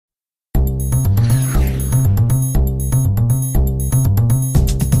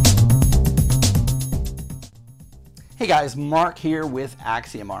guys, Mark here with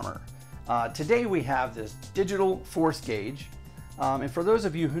Axiom Armor. Today we have this digital force gauge, and for those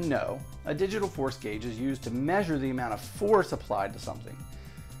of you who know, a digital force gauge is used to measure the amount of force applied to something.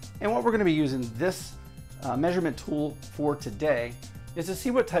 And what we're going to be using this measurement tool for today is to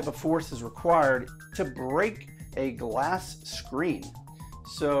see what type of force is required to break a glass screen.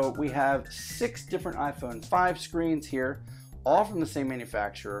 So we have 6 different iPhone 5 screens here, all from the same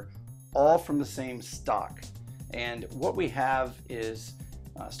manufacturer, all from the same stock. And what we have is,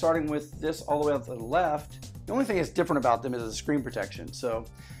 starting with this all the way up to the left, the only thing that's different about them is the screen protection. So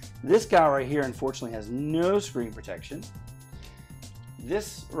this guy right here unfortunately has no screen protection.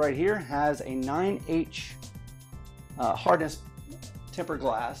 This right here has a 9H hardness tempered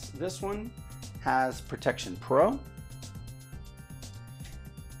glass. This one has Protection Pro.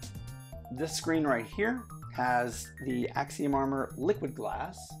 This screen right here has the Axiom Armor liquid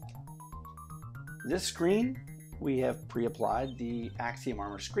glass. This screen, we have pre-applied the Axiom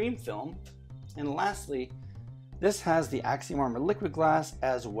Armor ScreenFilm. And lastly, this has the Axiom Armor liquid glass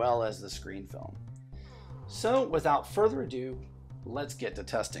as well as the ScreenFilm. So without further ado, let's get to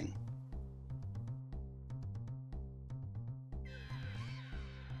testing.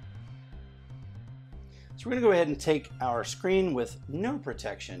 So we're going to go ahead and take our screen with no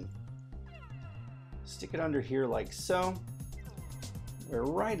protection, stick it under here like so, where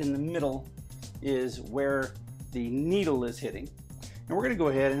right in the middle is where the needle is hitting. And we're going to go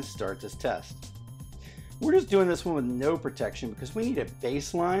ahead and start this test. We're just doing this one with no protection because we need a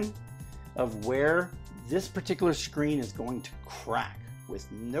baseline of where this particular screen is going to crack with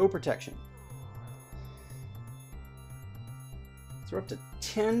no protection. So we're up to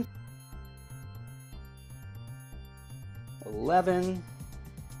 10, 11,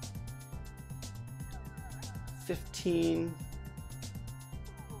 15,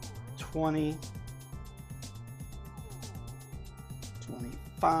 20,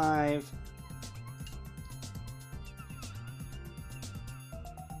 25,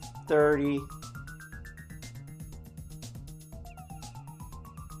 30,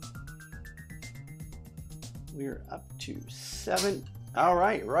 'We're up to 7. All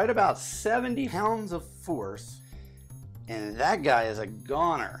right, right about 70 pounds of force, and that guy is a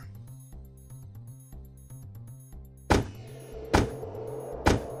goner.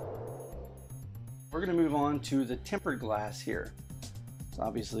 We're going to move on to the tempered glass here. So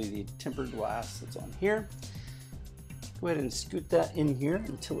obviously the tempered glass that's on here. Go ahead and scoot that in here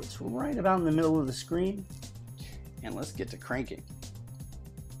until it's right about in the middle of the screen. And let's get to cranking.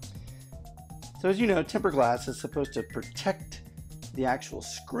 So as you know, tempered glass is supposed to protect the actual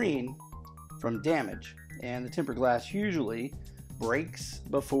screen from damage. And the tempered glass usually breaks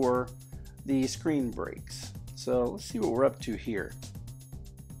before the screen breaks. So let's see what we're up to here.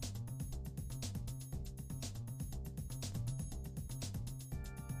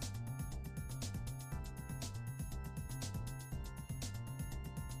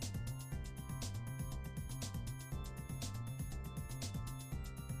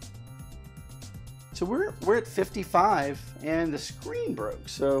 So we're at 55 and the screen broke.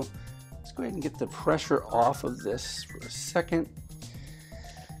 So let's go ahead and get the pressure off of this for a second.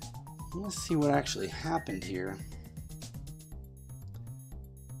 Let's see what actually happened here.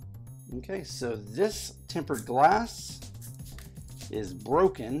 Okay, so this tempered glass is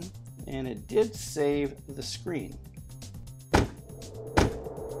broken and it did save the screen.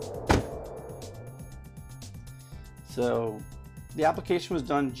 So the application was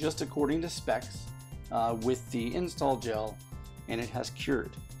done just according to specs. With the install gel, and it has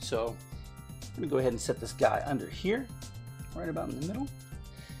cured. So I'm going to go ahead and set this guy under here, right about in the middle,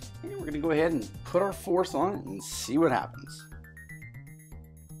 and we're going to go ahead and put our force on it and see what happens.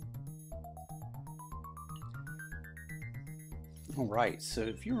 All right, so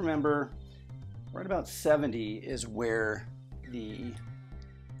if you remember, right about 70 is where the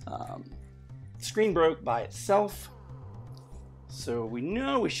screen broke by itself. So we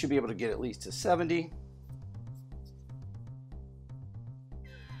know we should be able to get at least to 70.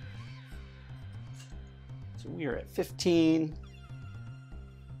 So we are at 15,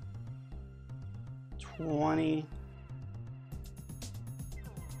 20,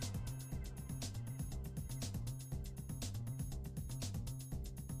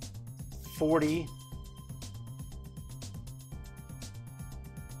 40, 40.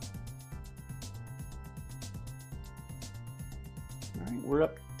 We're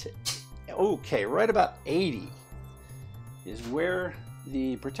up to, okay, right about 80 is where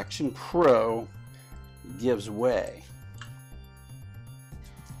the Protection Pro gives way.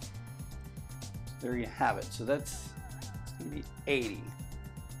 There you have it. So that's going to be 80.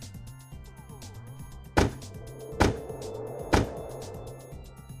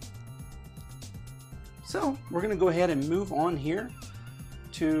 So we're going to go ahead and move on here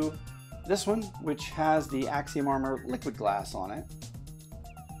to this one, which has the Axiom Armor liquid glass on it.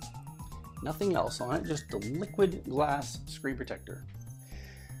 Nothing else on it, just the liquid glass screen protector.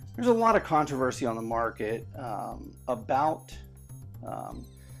 There's a lot of controversy on the market about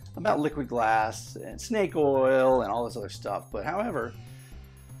liquid glass and snake oil and all this other stuff. But however,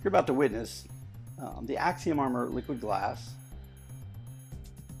 you're about to witness the Axiom Armor liquid glass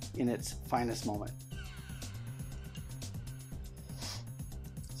in its finest moment.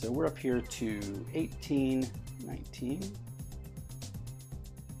 So we're up here to 18, 19,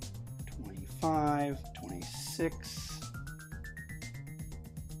 25, 26,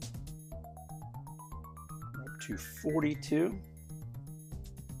 we're up to 42,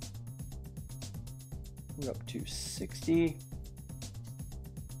 we're up to 60,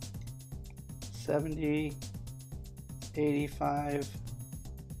 70, 85,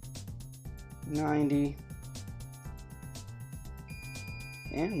 90,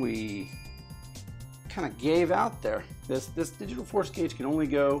 and we kind of gave out there. This digital force gauge can only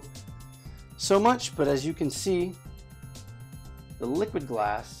go so much, but as you can see, the liquid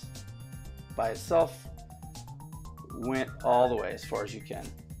glass by itself went all the way as far as you can.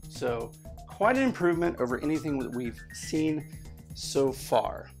 So quite an improvement over anything that we've seen so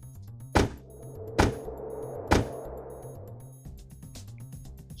far.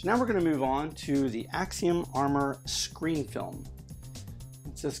 So now we're going to move on to the Axiom Armor ScreenFilm.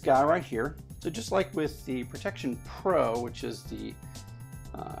 It's this guy right here. So just like with the Protection Pro, which is the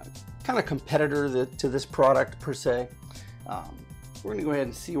kind of competitor to this product per se, we're going to go ahead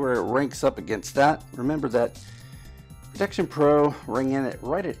and see where it ranks up against that. Remember that Protection Pro rang in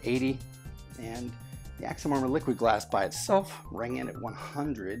right at 80, and the Axiom Armor liquid glass by itself rang in at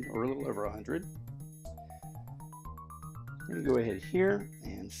 100, or a little over 100. We're going to go ahead here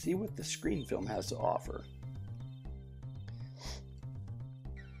and see what the ScreenFilm has to offer.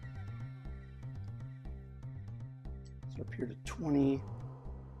 So up here to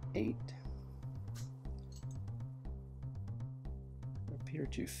 28. Up here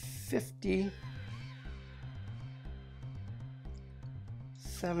to 50.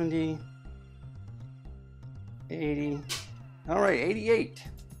 70. 80. All right, 88.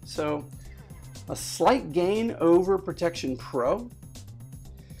 So a slight gain over Protection Pro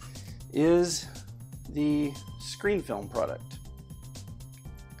is the ScreenFilm product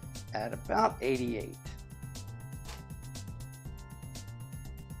at about 88.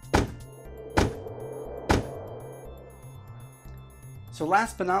 So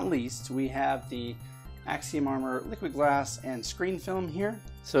last but not least, we have the Axiom Armor liquid glass and ScreenFilm here.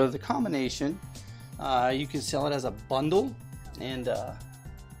 So the combination, you can sell it as a bundle, and all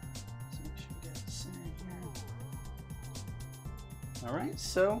right,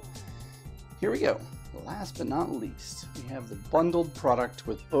 so here we go. Last but not least, we have the bundled product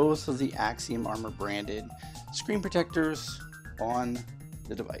with both of the Axiom Armor branded screen protectors on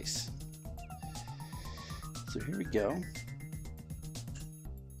the device. So here we go.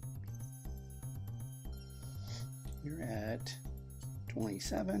 You're at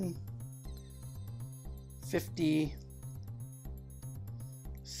 27, 50,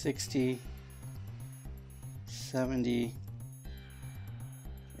 60, 70,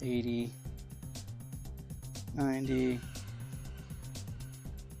 80, 90,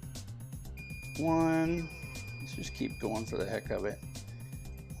 1, let's just keep going for the heck of it,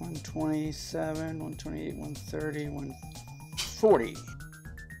 127, 128, 130, 140.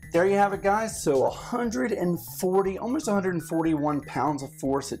 There you have it, guys. So 140, almost 141 pounds of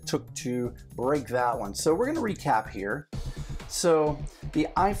force it took to break that one. So we're going to recap here. So the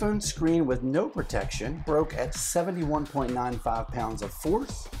iPhone screen with no protection broke at 71.95 pounds of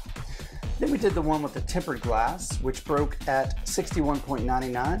force. Then we did the one with the tempered glass, which broke at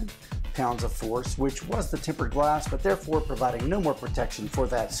 61.99 pounds of force, which was the tempered glass, but therefore providing no more protection for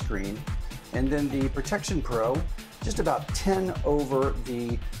that screen. And then the Protection Pro, just about 10 over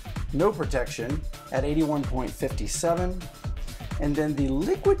the no protection at 81.57. And then the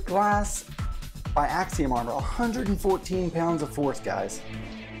liquid glass by Axiom Armor, 114 pounds of force, guys.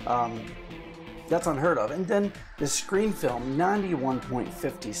 That's unheard of. And then the ScreenFilm,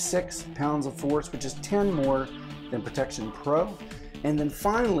 91.56 pounds of force, which is 10 more than Protection Pro. And then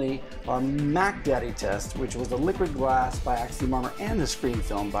finally, our Mac Daddy test, which was the liquid glass by Axiom Armor and the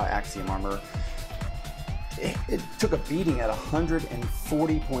ScreenFilm by Axiom Armor. It took a beating at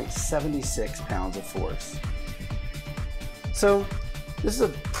 140.76 pounds of force. So this is a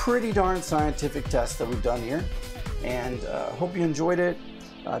pretty darn scientific test that we've done here, and hope you enjoyed it.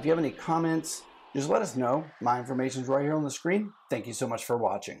 If you have any comments, just let us know. My information is right here on the screen. Thank you so much for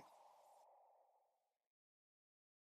watching.